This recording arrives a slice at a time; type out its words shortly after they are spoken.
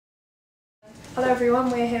Hello everyone,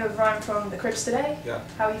 we're here with Ryan from the Cribs today. Yeah.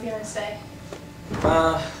 How are you feeling today?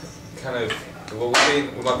 Kind of. Well,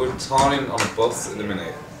 we're touring on a bus at the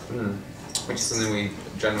minute, which is something we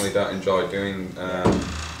generally don't enjoy doing.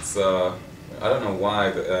 So I don't know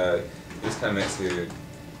why, but it just kind of makes you.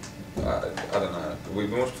 I don't know. We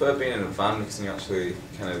much prefer being in a van because you actually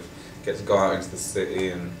kind of get to go out into the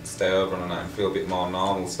city and stay over on a night and feel a bit more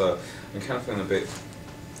normal. So I'm kind of feeling a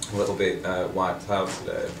little bit wiped out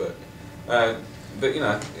today, but you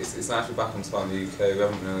know, it's nice to be back on tour in the UK. We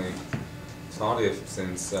haven't really toured here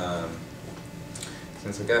since I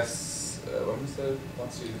guess when was the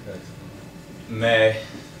last UK? May.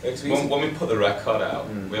 When we put the record out,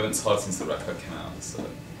 we haven't toured since the record came out. So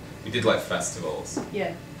we did like festivals.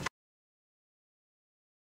 Yeah.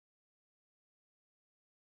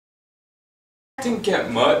 Didn't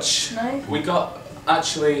get much. No? We got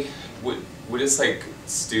actually we're just like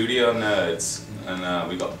studio nerds, and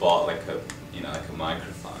we got bought like a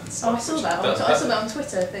microphone. And stuff, Oh, I saw that. I saw that on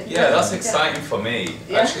Twitter. I think. Yeah, that's exciting for me.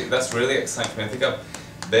 Yeah. Actually, that's really exciting for me. I think I've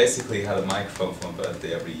basically had a microphone for my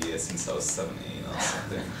birthday every year since I was 17 or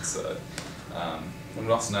something. So,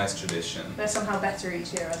 that's a nice tradition. They're somehow better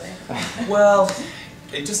each year, are they? Well,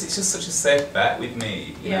 it's just such a safe bet with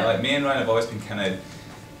me. You know, like me and Ryan have always been kind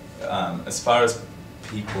of, as far as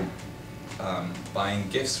people buying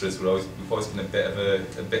gifts for us, we've always been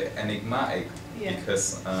a bit enigmatic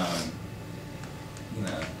because you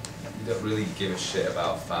know, we don't really give a shit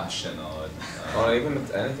about fashion or even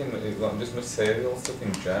anything, like just material stuff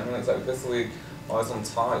in general. It's like because we always on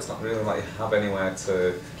tour, it's not really like you have anywhere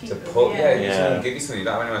to put. Someone give you something, you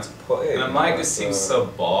don't have anywhere to put it. And it might just seem so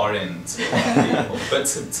boring to a lot of people, but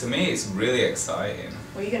to me it's really exciting.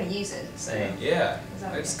 Well, you're going to use it, so... Yeah,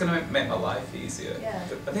 exactly. It's going to make my life easier. Yeah.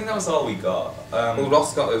 I think that was all we got. Well,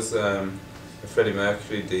 Ross got us a Freddie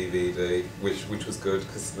Mercury DVD, which was good,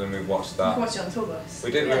 because then we watched that. You watched it on the tour bus?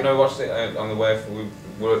 We did, we watched it on the way, we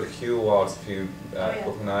were at the Q Awards a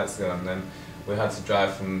couple of nights ago, and then we had to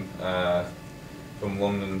drive from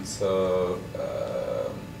London to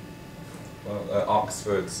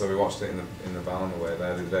Oxford, so we watched it in the van on the way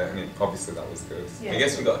there the day, and obviously that was good. I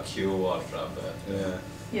guess we got a Q Award for our birthday.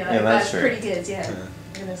 Yeah, that's pretty good, I'm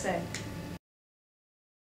going to say.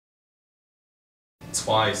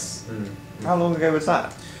 Twice. How long ago was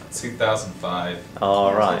that? 2005.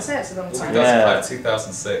 Oh, right. I was going to say, it's a long time. 2005,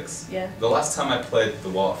 2006. Yeah. The last time I played the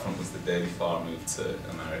Waterfront was the day before I moved to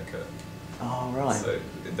America. Oh, right. So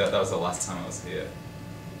that was the last time I was here.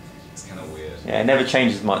 It's kind of weird. Yeah, it never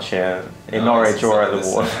changes much here in Norwich or at the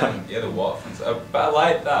Waterfront. Yeah, the Waterfront. But I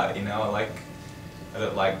like that, you know, I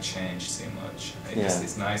don't like change too much.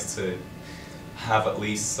 It's nice to have at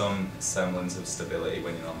least some semblance of stability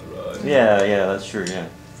when you're on the road. Yeah, that's true, yeah.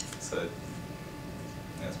 So,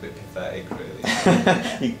 it's a bit pathetic,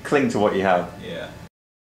 really. You cling to what you have. Yeah.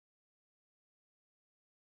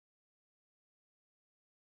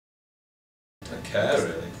 I don't care,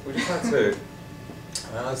 really. We just like to,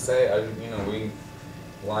 I say, we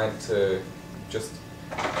like to just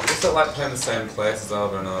don't like playing the same places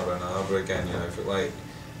over and over and over again, you know, if it like,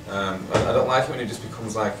 I don't like it when it just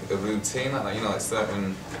becomes like a routine like that, you know, like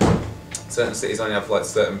certain cities only have like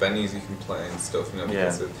certain venues you can play and stuff, you know,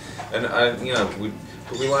 because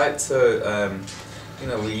we like to,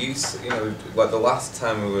 we used, like the last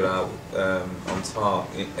time we were out on tour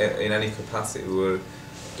in any capacity, we were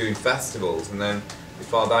doing festivals, and then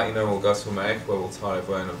before that, we'll go to America where we'll tour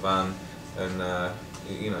everywhere in a van, and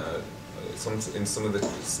in some of the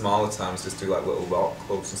smaller towns just do like little rock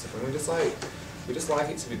clubs and stuff, and we just like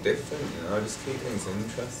it to be different, just keep things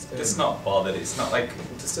interesting. Just not bothered. It's not like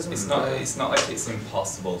it's not like it's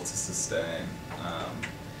impossible to sustain.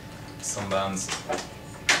 Some bands,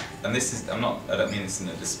 and this is I don't mean this in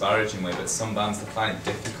a disparaging way, but some bands they find it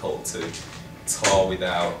difficult to tour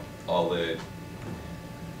without all the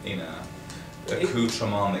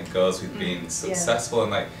accoutrement that goes with being successful,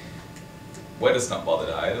 and like we're just not bothered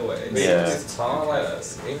either way. This tour,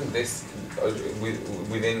 even this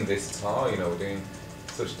within this tour, we're doing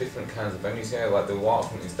such different kinds of venues. Yeah, like the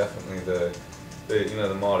Waterfront is definitely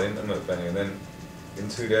the more intimate venue, and then in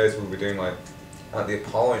 2 days we'll be doing like the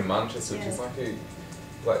Apollo in Manchester, which is like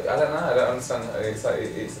I don't know, I don't understand. It's like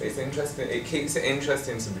it's interesting. It keeps it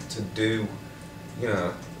interesting to do,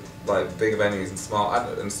 like big venues and small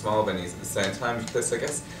venues at the same time, because I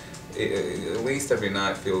guess at least every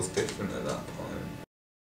night feels different at that point.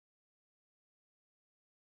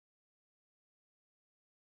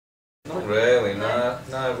 Not really, no.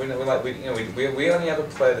 We only ever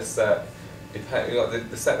play the set. The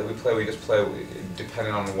set that we play, we just play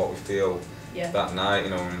depending on what we feel that night.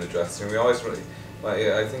 When we're in the dressing room, we always really, Like,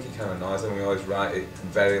 yeah, I think it kind of annoys them. We always write it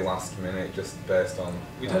very last minute, just based on.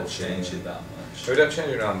 We don't change it that much. We don't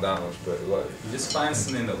change it around that much, but like, you just find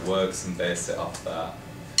something that works and base it off that.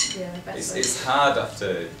 Yeah, it's hard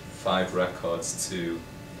after 5 records to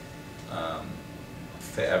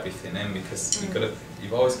fit everything in, because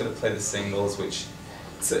you've always got to play the singles, which.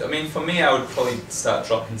 So, I mean, for me, I would probably start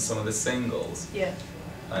dropping some of the singles. Yeah.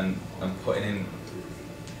 And putting in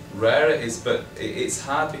rarities, but it's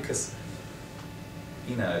hard because,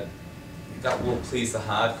 you know, that will please the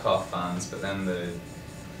hardcore fans, but then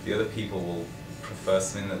the other people will prefer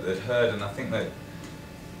something that they'd heard, and I think that,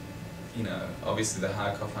 you know, obviously the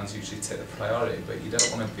hardcore fans usually take the priority, but you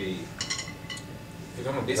don't want to be.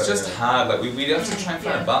 It's just hard. Like we have to try and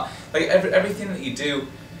find a balance. Like everything that you do.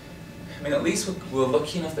 I mean, at least we're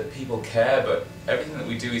lucky enough that people care, but everything that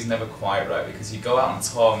we do is never quite right, because you go out on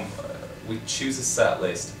tour and we choose a set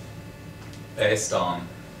list based on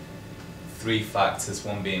 3 factors,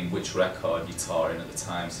 one being which record you're touring at the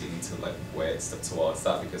time, so you need to like weight stuff towards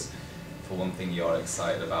that, because for one thing you're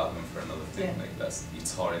excited about them, and for another thing like that's you're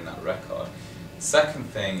touring that record. Second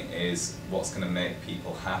thing is what's going to make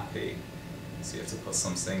people happy, so you have to put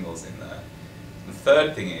some singles in there. And the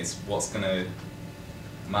third thing is what's going to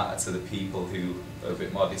matter to the people who are a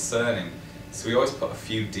bit more discerning. So we always put a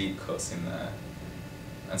few deep cuts in there.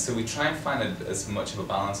 And so we try and find as much of a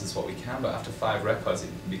balance as what we can, but after 5 records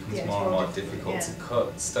it becomes more and more difficult to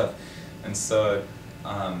cut stuff. And so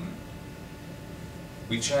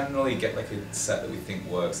we generally get like a set that we think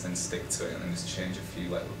works, then stick to it, and then just change a few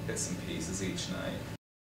like bits and pieces each night.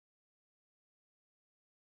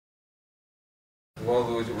 Well,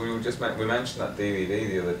 we mentioned that DVD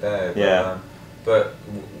the other day. But, yeah. But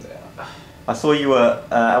I saw you were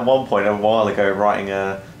at one point a while ago writing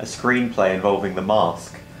a screenplay involving The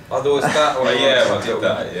Mask. Oh, there was that one. Yeah, we did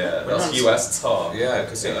that. Yeah, that's US tour. Yeah,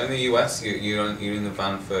 because in the US you're in the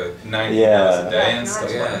van for 90 hours a day and stuff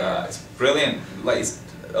like that. It's brilliant. Like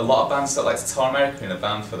a lot of bands that like to tour America in a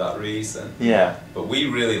van for that reason. Yeah. But we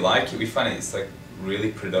really like it. We find it's like really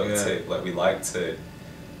productive. Like we like to.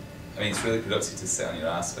 I mean, it's really productive to sit on your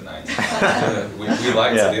ass for 90 hours. We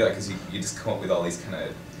like to do that because you just come up with all these kind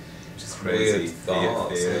of just crazy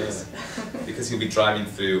theories. Because you'll be driving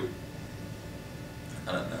through,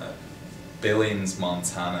 I don't know, Billings,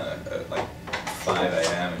 Montana at like 5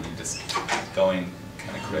 AM and you're just going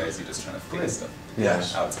kind of crazy, just trying to figure stuff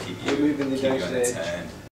out to keep you entertained.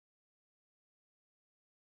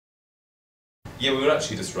 Yeah, we were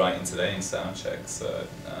actually just writing today in soundcheck, so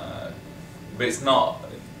but it's not.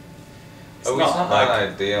 It's not like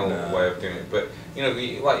an ideal way of doing it, but you know,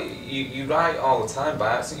 you write all the time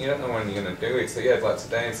by accident. You don't know when you're gonna do it. So yeah, like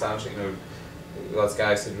today in soundcheck, you know, as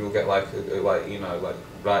guys said, we'll get like you know, like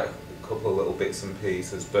write a couple of little bits and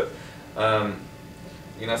pieces. But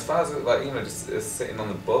you know, as far as like you know, just sitting on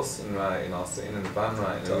the bus and writing, or sitting in the van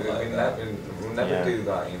writing, we'll never do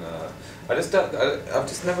that. You know, I've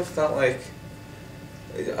just never felt like.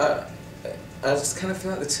 I just kind of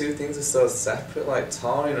feel like the two things are so separate, like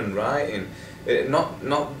touring and writing. Not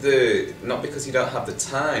because you don't have the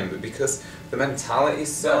time, but because the mentality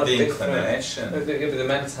is so different. The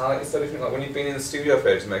mentality is so different. Like when you've been in the studio for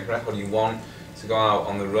ages to make a record, you want to go out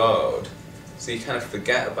on the road, so you kind of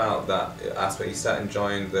forget about that aspect. You start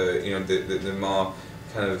enjoying the more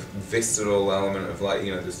kind of visceral element of like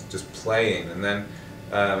you know just playing, and then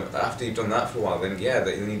after you've done that for a while, then you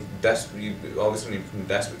all of a sudden you become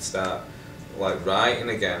desperate to start like writing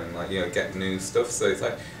again and like you know get new stuff. So it's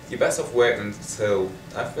like you're best off waiting until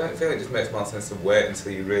I feel like it just makes more sense to wait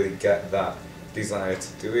until you really get that desire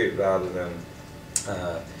to do it rather than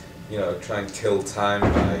you know try and kill time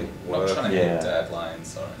by work. Not trying to hit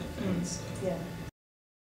deadlines or anything. So. Yeah.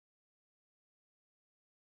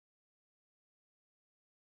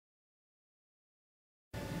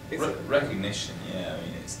 Recognition, yeah. I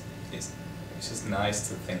mean, it's just nice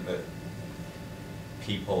to think that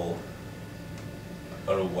people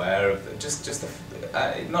are aware of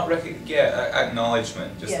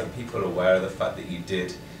acknowledgement. Just that people are aware of the fact that you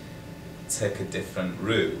did take a different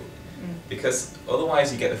route, because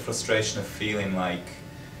otherwise you get the frustration of feeling like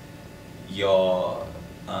you're.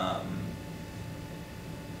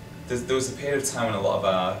 There was a period of time when a lot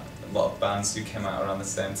of bands who came out around the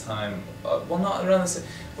same time, well not around the same,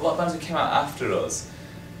 a lot of bands who came out after us,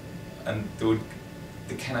 and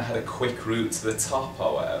they kind of had a quick route to the top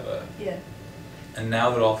or whatever. Yeah. And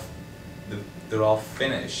now they're all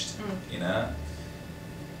finished, you know.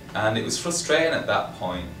 And it was frustrating at that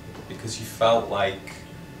point because you felt like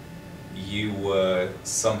you were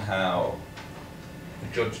somehow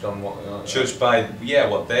judged on what judged by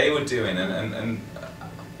what they were doing, and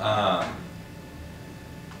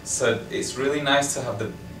So it's really nice to have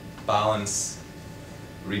the balance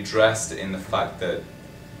redressed in the fact that,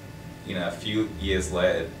 you know, a few years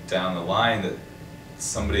later down the line that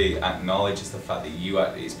somebody acknowledges the fact that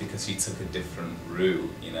it's because you took a different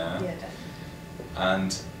route, you know? Yeah, definitely.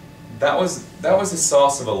 And that was the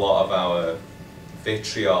source of a lot of our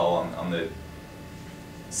vitriol on the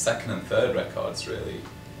second and third records, really.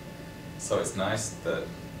 So it's nice that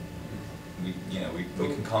we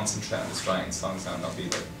can concentrate on just writing songs now and not be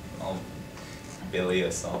like all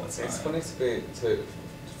bilious all the time. It's funny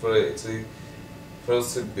for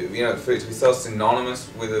us to be, you know, for it to be so synonymous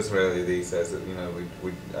with us really these days that, you know,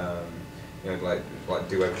 we you know, like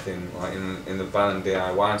do everything like in the band and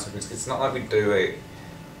DIY and stuff. It's not like we do it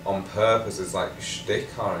on purpose as like shtick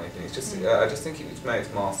or anything. It's just I just think it just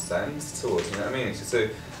makes more sense to us. You know what I mean? It's just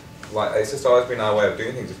it's just always been our way of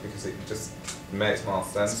doing things, just because it just makes more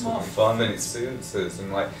sense. It's more fun and it suits us,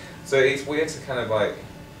 and like so it's weird to kind of like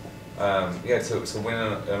to win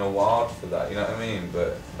an award for that. You know what I mean?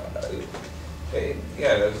 But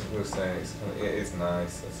as we were saying, it is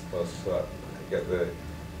nice, I suppose, to get the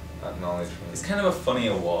acknowledgement. It's kind of a funny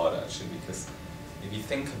award actually, because if you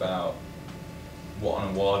think about what an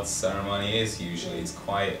awards ceremony is usually, it's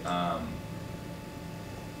quite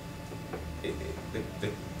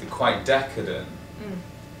they're quite decadent,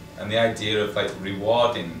 and the idea of like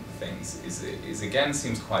rewarding things is again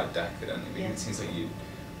seems quite decadent. It seems like you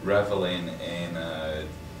reveling in an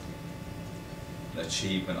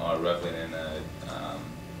achievement or reveling in a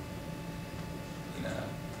you know,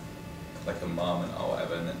 like a moment or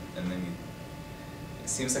whatever, and then it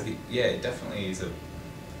seems like it definitely is a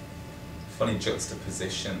funny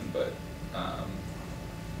juxtaposition, but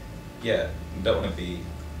don't want to be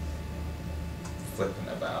flippant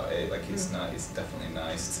about it. Like it's definitely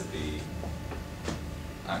nice to be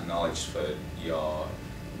acknowledged for your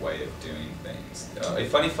way of doing things.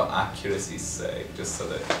 If only for accuracy's sake, just so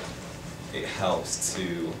that it helps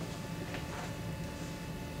to.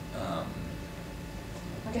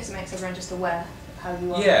 I guess it makes everyone just aware of how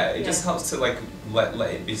you are. Yeah, it just helps to like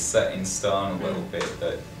let it be set in stone a little bit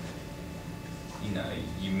that, you know,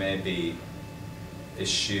 you may be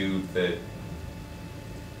eschewed the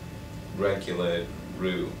regular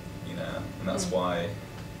route, you know, and that's why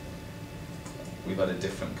we've had a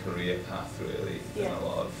different career path really than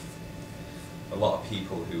a lot of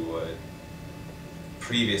people who were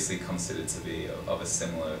previously considered to be of a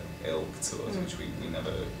similar ilk to us, which we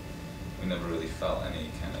never really felt any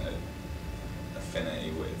kind of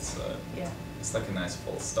affinity with. So it's like a nice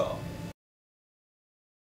full stop.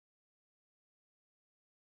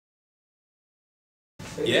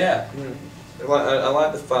 Yeah. I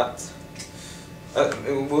like the fact.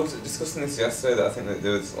 We were discussing this yesterday, that I think that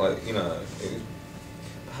there was like, you know, it was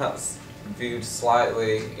perhaps viewed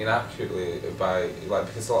slightly inaccurately by, like,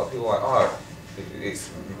 because a lot of people are like, oh, it's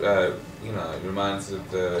you know, it reminds us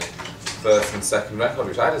of the first and second record,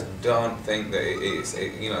 which I just don't think that it's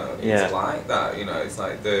like that. You know, it's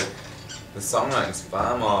like the songwriting's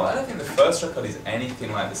far more. I don't think the first record is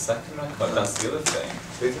anything like the second record. That's the other thing.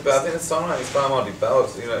 But I think the songwriting is far more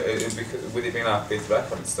developed. You know, because with it being our fifth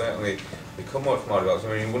record, it's certainly become much more developed. I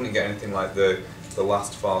mean, you wouldn't get anything like the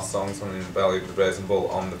last 4 songs on In the Belly of the Brazen Bull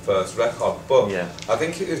on the first record. But I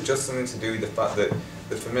think it was just something to do with the fact that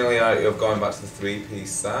the familiarity of going back to the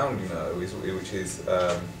 3-piece sound, you know, which is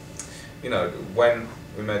you know, when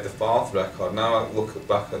we made the 4th record. Now I look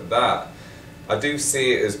back at that, I do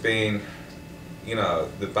see it as being, you know,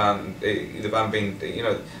 the band being, you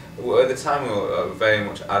know, at the time we were very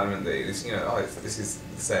much adamant that it was, you know, this is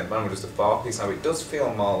the same band, we're just a 4-piece now. It does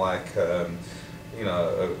feel more like, you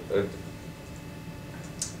know,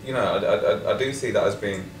 you know, I do see that as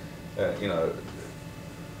being, you know,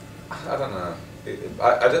 I don't know.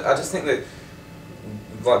 I just think that,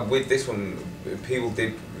 like with this one, people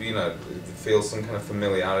did, you know, feel some kind of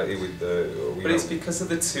familiarity with the. But it's because of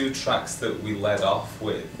the 2 tracks that we led off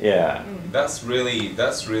with. Yeah. That's really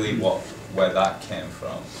where that came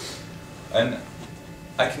from, and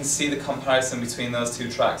I can see the comparison between those 2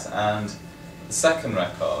 tracks and the second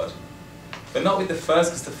record, but not with the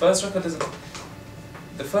first, because the first record doesn't.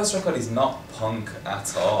 The first record is not punk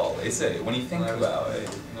at all, is it? When you think about it,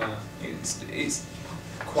 it's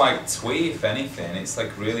quite twee, if anything. It's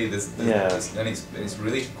like really and it's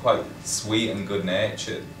really quite sweet and good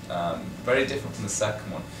natured. Very different from the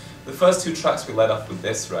second one. The first 2 tracks we led off with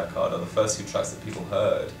this record, or the first 2 tracks that people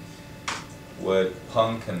heard, were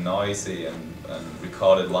punk and noisy and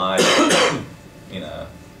recorded live, you know,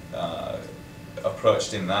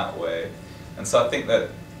 approached in that way. And so I think that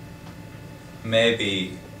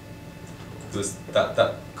maybe there was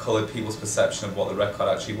that coloured people's perception of what the record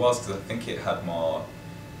actually was, because I think it had more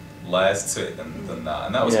layers to it than that,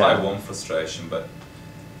 and that was my one frustration. But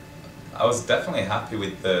I was definitely happy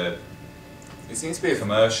with the It seems to be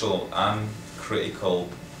commercial and critical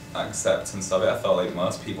acceptance of it. I felt like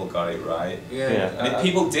most people got it right. And if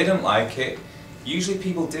people didn't like it, usually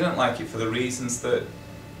people didn't like it for the reasons that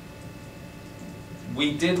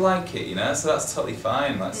we did like it, you know, so that's totally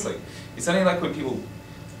fine. That's like, it's only like when people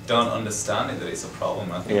don't understand it that it's a problem.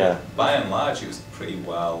 I think by and large it was pretty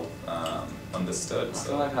well understood. I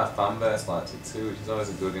feel like our fan base liked it too, which is always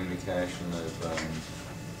a good indication of,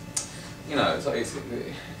 you know,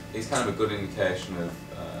 it's kind of a good indication of,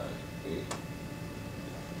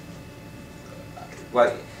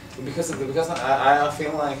 like, because I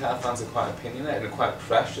feel like our fans are quite opinionated and quite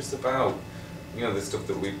precious about, you know, the stuff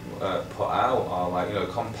that we put out, or like, you know,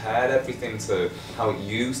 compared everything to how it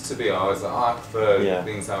used to be. I was like, oh, I prefer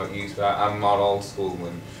things how it used to be. I'm more old school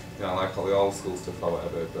and, you know, I like all the old school stuff or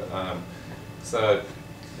whatever. But so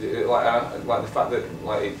like the fact that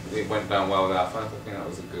like it went down well with our fans, I think that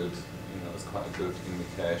was a good, you know, it was quite a good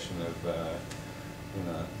indication of, you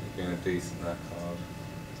know, it being a decent record.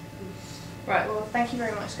 Right, well, thank you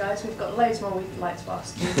very much, guys. We've got loads more we'd like to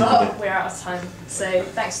ask you, but we're out of time. So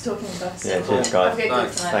thanks for talking to us. Yeah, cheers, guys. Have a good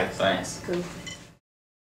Thanks. tonight. Thanks. Cool.